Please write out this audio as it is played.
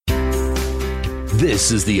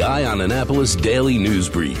This is the Eye on Annapolis Daily News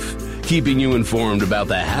Brief, keeping you informed about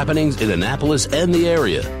the happenings in Annapolis and the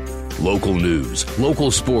area. Local news,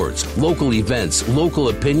 local sports, local events, local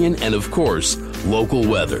opinion, and of course, local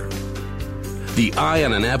weather. The Eye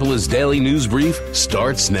on Annapolis Daily News Brief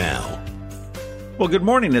starts now. Well, good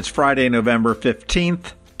morning. It's Friday, November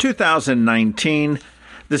 15th, 2019.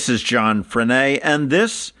 This is John Frenaye, and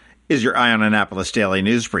this is your Eye on Annapolis Daily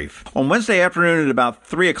News Brief. On Wednesday afternoon at about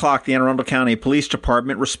 3 o'clock, the Anne Arundel County Police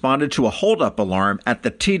Department responded to a holdup alarm at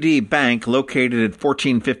the TD Bank located at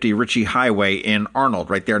 1450 Ritchie Highway in Arnold,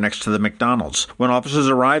 right there next to the McDonald's. When officers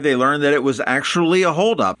arrived, they learned that it was actually a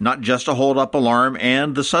holdup, not just a holdup alarm,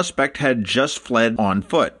 and the suspect had just fled on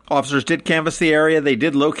foot. Officers did canvass the area. They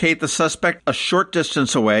did locate the suspect a short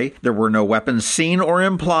distance away. There were no weapons seen or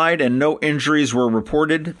implied, and no injuries were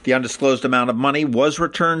reported. The undisclosed amount of money was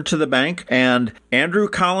returned to the bank, and Andrew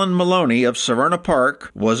Colin Maloney of Severna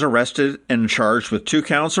Park was arrested and charged with 2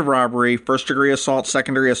 counts of robbery, first-degree assault,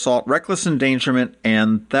 second-degree assault, reckless endangerment,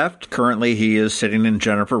 and theft. Currently, he is sitting in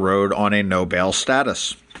Jennifer Road on a no-bail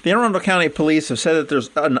status. The Anne Arundel County Police have said that there's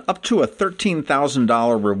up to a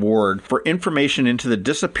 $13,000 reward for information into the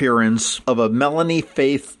disappearance of a Melanie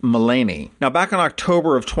Faith Mullaney. Now, back in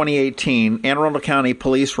October of 2018, Anne Arundel County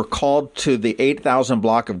Police were called to the 8,000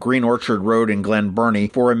 block of Green Orchard Road in Glen Burnie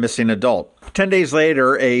for a missing adult. 10 days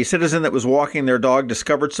later, a citizen that was walking their dog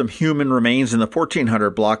discovered some human remains in the 1400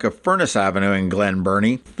 block of Furnace Avenue in Glen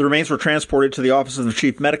Burnie. The remains were transported to the Office of the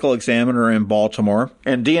Chief Medical Examiner in Baltimore,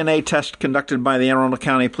 and DNA tests conducted by the Anne Arundel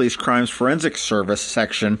County Police Crimes Forensic Service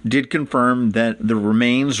section did confirm that the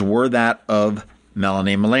remains were that of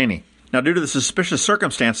Melanie Mullaney. Now, due to the suspicious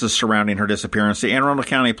circumstances surrounding her disappearance, the Anne Arundel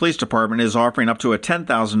County Police Department is offering up to a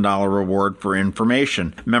 $10,000 reward for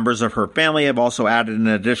information. Members of her family have also added an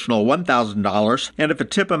additional $1,000, and if a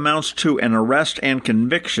tip amounts to an arrest and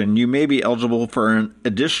conviction, you may be eligible for an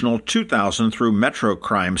additional $2,000 through Metro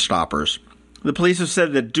Crime Stoppers. The police have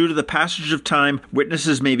said that due to the passage of time,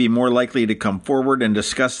 witnesses may be more likely to come forward and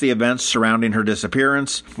discuss the events surrounding her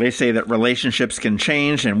disappearance. They say that relationships can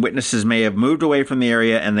change and witnesses may have moved away from the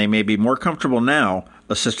area and they may be more comfortable now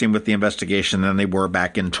assisting with the investigation than they were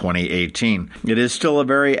back in 2018. It is still a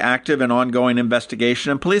very active and ongoing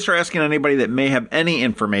investigation, and police are asking anybody that may have any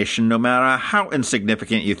information, no matter how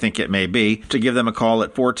insignificant you think it may be, to give them a call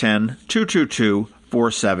at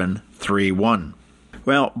 410-222-4731.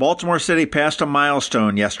 Well, Baltimore City passed a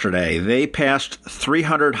milestone yesterday. They passed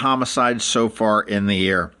 300 homicides so far in the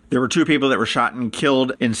year. There were 2 people that were shot and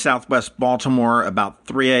killed in southwest Baltimore about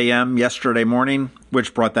 3 a.m. yesterday morning,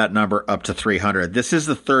 which brought that number up to 300. This is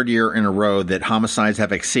the 3rd year in a row that homicides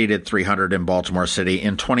have exceeded 300 in Baltimore City.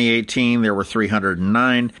 In 2018, there were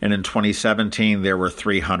 309, and in 2017, there were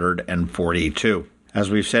 342. As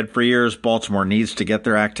we've said for years, Baltimore needs to get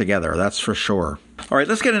their act together, that's for sure. All right,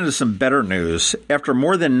 let's get into some better news. After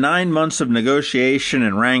more than 9 months of negotiation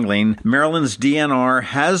and wrangling, Maryland's DNR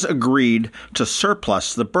has agreed to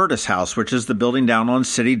surplus the BURTIS house, which is the building down on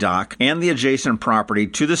City Dock, and the adjacent property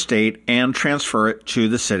to the state and transfer it to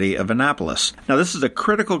the city of Annapolis. Now, this is a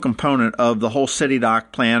critical component of the whole City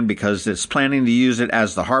Dock plan because it's planning to use it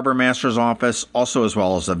as the harbor master's office, also as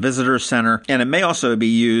well as a visitor center, and it may also be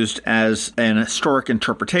used as an historic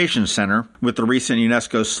interpretation center with the recent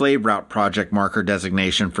UNESCO Slave Route Project marker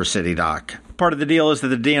designation for City Dock. Part of the deal is that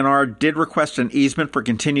the DNR did request an easement for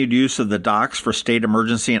continued use of the docks for state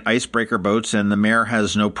emergency and icebreaker boats, and the mayor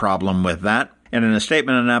has no problem with that. And in a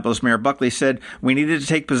statement, Annapolis Mayor Buckley said, "We needed to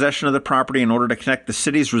take possession of the property in order to connect the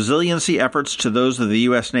city's resiliency efforts to those of the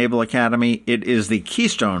U.S. Naval Academy. It is the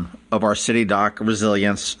keystone of our City Dock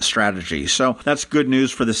resilience strategy." So that's good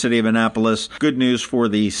news for the city of Annapolis, good news for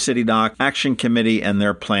the City Dock Action Committee and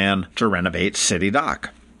their plan to renovate City Dock.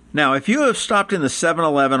 Now, if you have stopped in the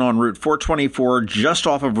 7-Eleven on Route 424 just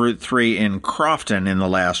off of Route 3 in Crofton in the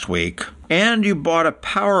last week, and you bought a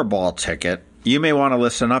Powerball ticket, you may want to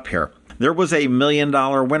listen up here. There was a $1 million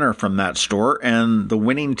winner from that store, and the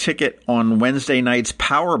winning ticket on Wednesday night's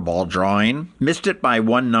Powerball drawing missed it by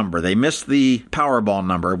 1 number. They missed the Powerball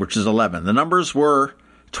number, which is 11. The numbers were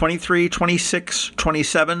 23, 26,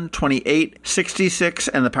 27, 28, 66,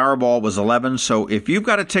 and the Powerball was 11. So if you've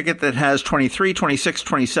got a ticket that has 23, 26,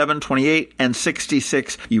 27, 28, and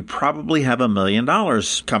 66, you probably have $1 million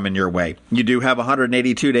coming your way. You do have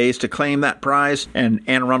 182 days to claim that prize, and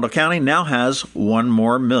Anne Arundel County now has 1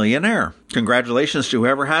 more millionaire. Congratulations to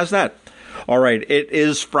whoever has that. All right, it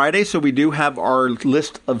is Friday, so we do have our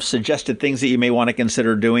list of suggested things that you may want to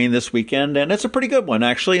consider doing this weekend, and it's a pretty good one,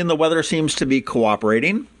 actually, and the weather seems to be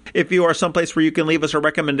cooperating. If you are someplace where you can leave us a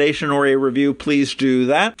recommendation or a review, please do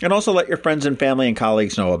that. And also let your friends and family and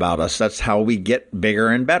colleagues know about us. That's how we get bigger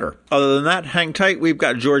and better. Other than that, hang tight. We've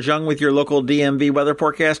got George Young with your local DMV weather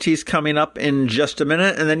forecast. He's coming up in just a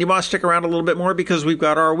minute. And then you want to stick around a little bit more because we've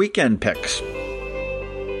got our weekend picks.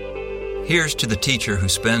 Here's to the teacher who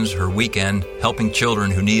spends her weekend helping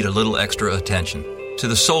children who need a little extra attention. To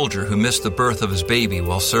the soldier who missed the birth of his baby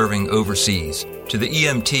while serving overseas. To the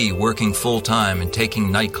EMT working full-time and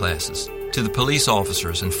taking night classes. To the police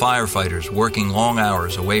officers and firefighters working long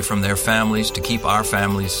hours away from their families to keep our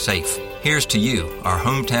families safe. Here's to you, our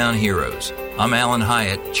hometown heroes. I'm Alan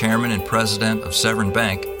Hyatt, Chairman and President of Severn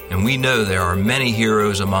Bank, and we know there are many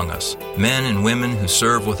heroes among us. Men and women who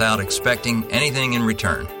serve without expecting anything in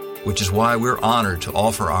return. Which is why we're honored to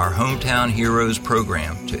offer our Hometown Heroes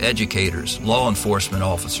program to educators, law enforcement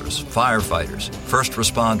officers, firefighters, first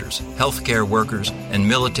responders, healthcare workers, and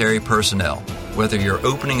military personnel. Whether you're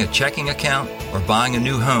opening a checking account or buying a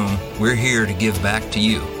new home, we're here to give back to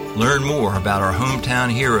you. Learn more about our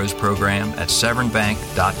Hometown Heroes program at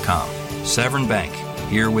severnbank.com. Severn Bank,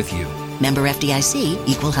 here with you. Member FDIC,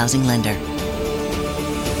 Equal Housing Lender.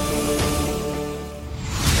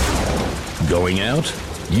 Going out?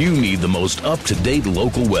 You need the most up-to-date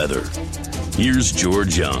local weather. Here's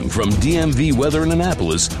George Young from DMV Weather in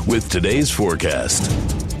Annapolis with today's forecast.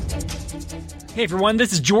 Hey everyone,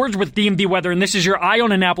 this is George with DMV Weather, and this is your Eye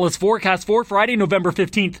on Annapolis forecast for Friday, November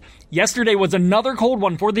 15th. Yesterday was another cold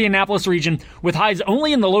one for the Annapolis region, with highs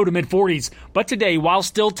only in the low to mid-40s. But today, while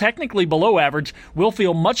still technically below average, will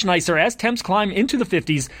feel much nicer as temps climb into the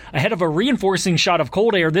 50s, ahead of a reinforcing shot of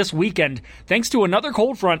cold air this weekend, thanks to another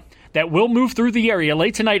cold front that will move through the area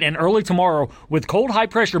late tonight and early tomorrow, with cold high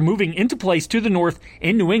pressure moving into place to the north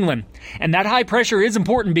in New England. And that high pressure is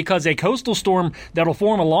important because a coastal storm that'll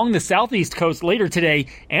form along the southeast coast later today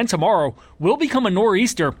and tomorrow will become a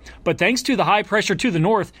nor'easter. But thanks to the high pressure to the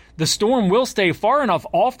north, the storm will stay far enough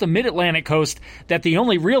off the mid-Atlantic coast that the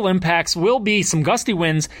only real impacts will be some gusty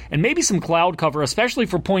winds and maybe some cloud cover, especially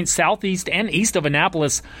for points southeast and east of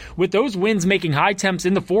Annapolis, with those winds making high temps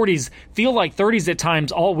in the 40s feel like 30s at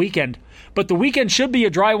times all weekend. But the weekend should be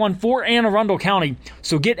a dry one for Anne Arundel County,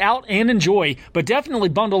 so get out and enjoy, but definitely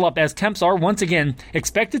bundle up as temps are once again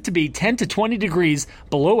expected to be 10 to 20 degrees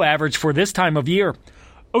below average for this time of year.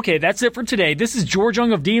 Okay, that's it for today. This is George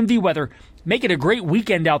Young of DMV Weather. Make it a great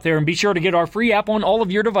weekend out there, and be sure to get our free app on all of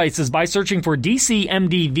your devices by searching for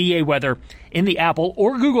DCMDVA Weather in the Apple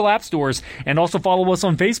or Google App Stores, and also follow us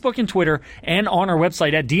on Facebook and Twitter and on our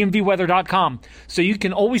website at dmvweather.com so you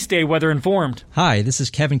can always stay weather informed. Hi, this is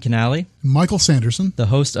Kevin Canale, Michael Sanderson, the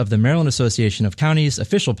host of the Maryland Association of Counties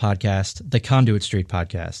official podcast, the Conduit Street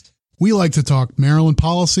Podcast. We like to talk Maryland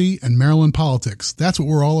policy and Maryland politics. That's what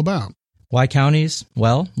we're all about. Why counties?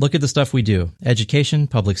 Well, look at the stuff we do. Education,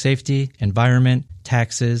 public safety, environment,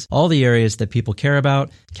 taxes, all the areas that people care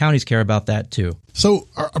about. Counties care about that too. So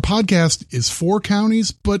our podcast is for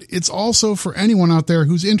counties, but it's also for anyone out there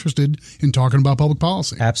who's interested in talking about public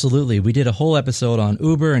policy. Absolutely. We did a whole episode on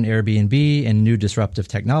Uber and Airbnb and new disruptive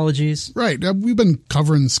technologies. Right. We've been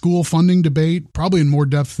covering school funding debate, probably in more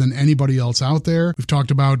depth than anybody else out there. We've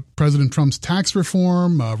talked about President Trump's tax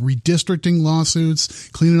reform, redistricting lawsuits,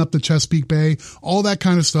 cleaning up the Chesapeake Bay, all that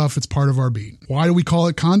kind of stuff. It's part of our beat. Why do we call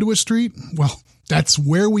it Conduit Street? Well, that's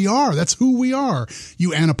where we are. That's who we are.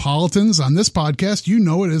 You Annapolitans on this podcast, you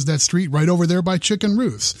know it as that street right over there by Chicken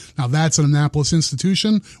Ruth's. Now, that's an Annapolis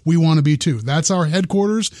institution. We want to be too. That's our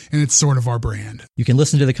headquarters, and it's sort of our brand. You can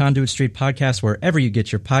listen to the Conduit Street podcast wherever you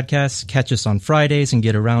get your podcasts. Catch us on Fridays and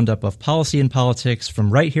get a roundup of policy and politics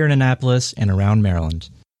from right here in Annapolis and around Maryland.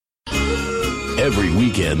 Every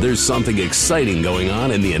weekend, there's something exciting going on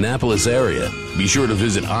in the Annapolis area. Be sure to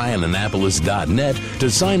visit eyeonannapolis.net to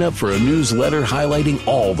sign up for a newsletter highlighting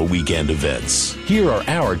all the weekend events. Here are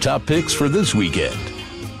our top picks for this weekend.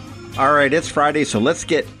 All right, it's Friday, so let's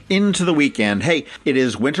get into the weekend. Hey, it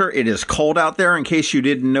is winter. It is cold out there, in case you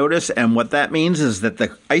didn't notice. And what that means is that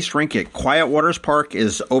the ice rink at Quiet Waters Park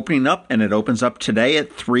is opening up, and it opens up today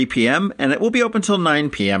at 3 p.m., and it will be open till 9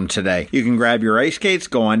 p.m. today. You can grab your ice skates,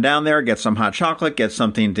 go on down there, get some hot chocolate, get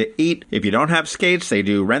something to eat. If you don't have skates, they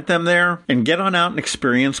do rent them there. And get on out and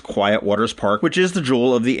experience Quiet Waters Park, which is the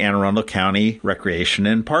jewel of the Anne Arundel County Recreation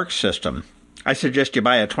and Park System. I suggest you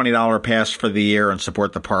buy a $20 pass for the year and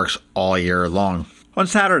support the parks all year long. On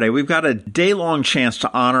Saturday, we've got a day-long chance to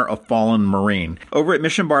honor a fallen Marine. Over at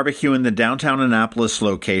Mission Barbecue in the downtown Annapolis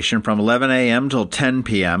location from 11 a.m. till 10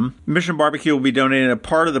 p.m., Mission Barbecue will be donating a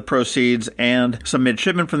part of the proceeds, and some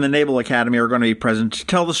midshipmen from the Naval Academy are going to be present to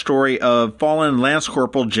tell the story of fallen Lance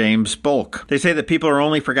Corporal James Bulk. They say that people are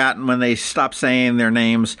only forgotten when they stop saying their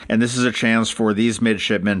names, and this is a chance for these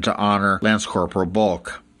midshipmen to honor Lance Corporal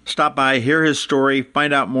Bulk. Stop by, hear his story,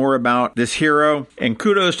 find out more about this hero, and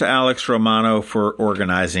kudos to Alex Romano for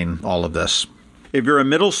organizing all of this. If you're a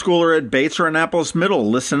middle schooler at Bates or Annapolis Middle,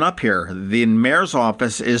 listen up here. The mayor's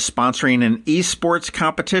office is sponsoring an esports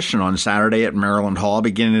competition on Saturday at Maryland Hall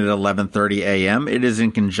beginning at 11:30 a.m. It is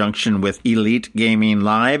in conjunction with Elite Gaming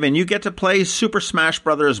Live, and you get to play Super Smash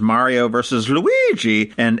Bros. Mario vs.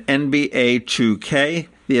 Luigi and NBA 2K.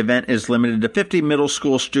 The event is limited to 50 middle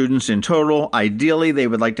school students in total. Ideally, they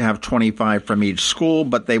would like to have 25 from each school,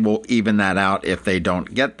 but they will even that out if they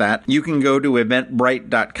don't get that. You can go to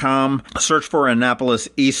eventbrite.com, search for Annapolis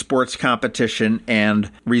Esports Competition, and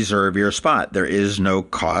reserve your spot. There is no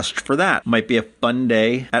cost for that. Might be a fun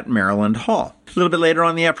day at Maryland Hall. A little bit later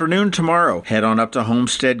on the afternoon tomorrow, head on up to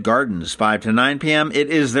Homestead Gardens, 5 to 9 p.m. It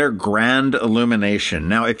is their grand illumination.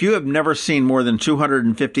 Now, if you have never seen more than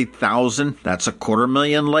 250,000, that's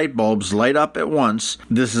 250,000 light bulbs light up at once,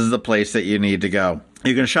 this is the place that you need to go.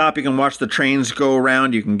 You can shop, you can watch the trains go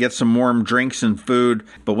around, you can get some warm drinks and food,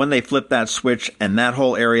 but when they flip that switch and that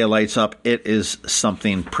whole area lights up, it is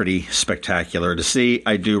something pretty spectacular to see.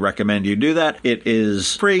 I do recommend you do that. It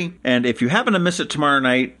is free, and if you happen to miss it tomorrow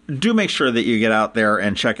night, do make sure that you get out there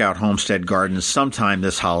and check out Homestead Gardens sometime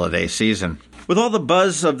this holiday season. With all the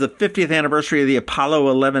buzz of the 50th anniversary of the Apollo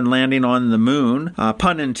 11 landing on the moon,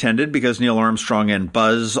 pun intended because Neil Armstrong and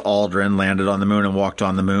Buzz Aldrin landed on the moon and walked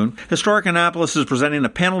on the moon, Historic Annapolis is presenting a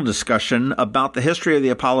panel discussion about the history of the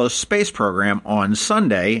Apollo space program on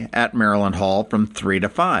Sunday at Maryland Hall from 3 to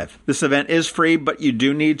 5. This event is free, but you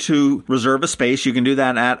do need to reserve a space. You can do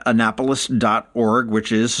that at annapolis.org,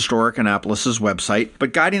 which is Historic Annapolis' website.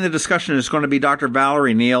 But guiding the discussion is going to be Dr.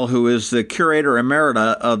 Valerie Neal, who is the curator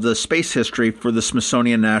emerita of the space history for the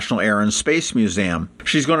Smithsonian National Air and Space Museum.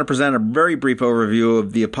 She's going to present a very brief overview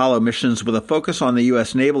of the Apollo missions with a focus on the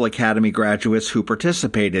U.S. Naval Academy graduates who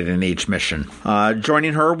participated in each mission.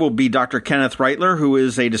 Joining her will be Dr. Kenneth Reitler, who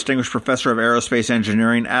is a distinguished professor of aerospace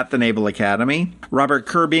engineering at the Naval Academy, Robert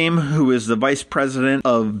Kerbeam, who is the vice president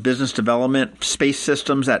of business development space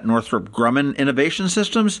systems at Northrop Grumman Innovation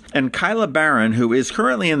Systems, and Kyla Barron, who is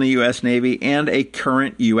currently in the U.S. Navy and a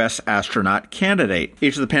current U.S. astronaut candidate.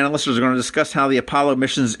 Each of the panelists are going to discuss how the Apollo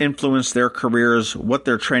missions influenced their careers, what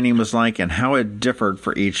their training was like, and how it differed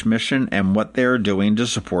for each mission, and what they're doing to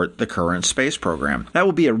support the current space program. That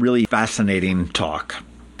will be a really fascinating talk.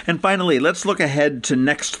 And finally, let's look ahead to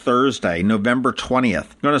next Thursday, November 20th.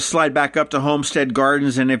 I'm going to slide back up to Homestead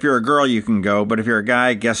Gardens, and if you're a girl, you can go, but if you're a guy,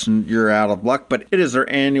 I guess you're out of luck. But it is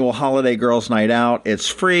their annual Holiday Girls Night Out. It's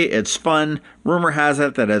free, it's fun. Rumor has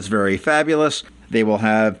it that it's very fabulous. They will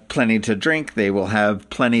have plenty to drink. They will have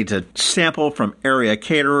plenty to sample from area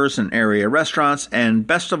caterers and area restaurants. And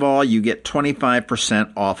best of all, you get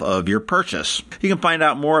 25% off of your purchase. You can find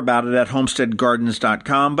out more about it at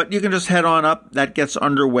homesteadgardens.com, but you can just head on up. That gets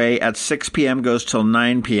underway at 6 p.m., goes till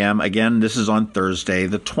 9 p.m. Again, this is on Thursday,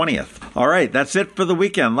 the 20th. All right, that's it for the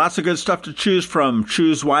weekend. Lots of good stuff to choose from.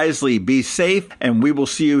 Choose wisely, be safe, and we will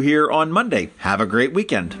see you here on Monday. Have a great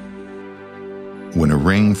weekend. When a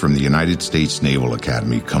ring from the United States Naval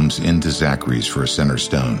Academy comes into Zachary's for a center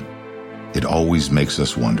stone, it always makes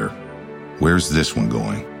us wonder, where's this one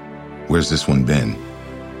going? Where's this one been?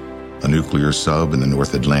 A nuclear sub in the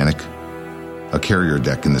North Atlantic? A carrier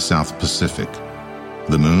deck in the South Pacific?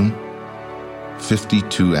 The moon?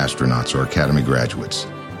 52 astronauts are Academy graduates,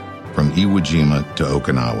 from Iwo Jima to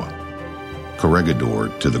Okinawa, Corregidor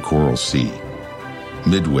to the Coral Sea,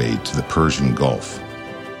 Midway to the Persian Gulf,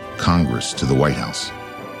 Congress to the White House.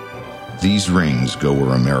 These rings go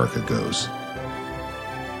where America goes.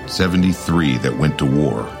 73 that went to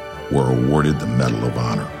war were awarded the Medal of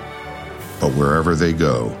Honor. But wherever they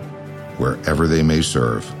go, wherever they may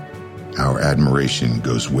serve, our admiration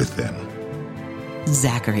goes with them.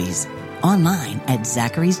 Zachary's. Online at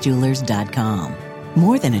zacharysjewelers.com.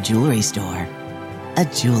 More than a jewelry store, a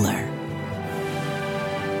jeweler.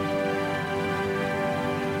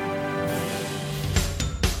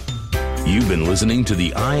 You've been listening to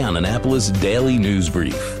the Eye on Annapolis Daily News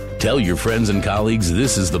Brief. Tell your friends and colleagues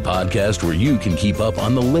this is the podcast where you can keep up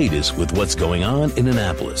on the latest with what's going on in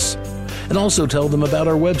Annapolis. And also tell them about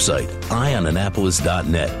our website,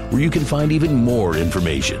 eyeonannapolis.net, where you can find even more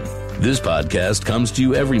information. This podcast comes to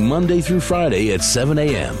you every Monday through Friday at 7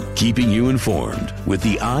 a.m., keeping you informed with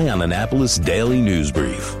the Eye on Annapolis Daily News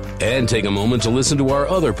Brief. And take a moment to listen to our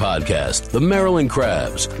other podcast, The Maryland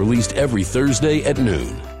Crabs, released every Thursday at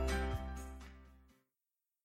noon.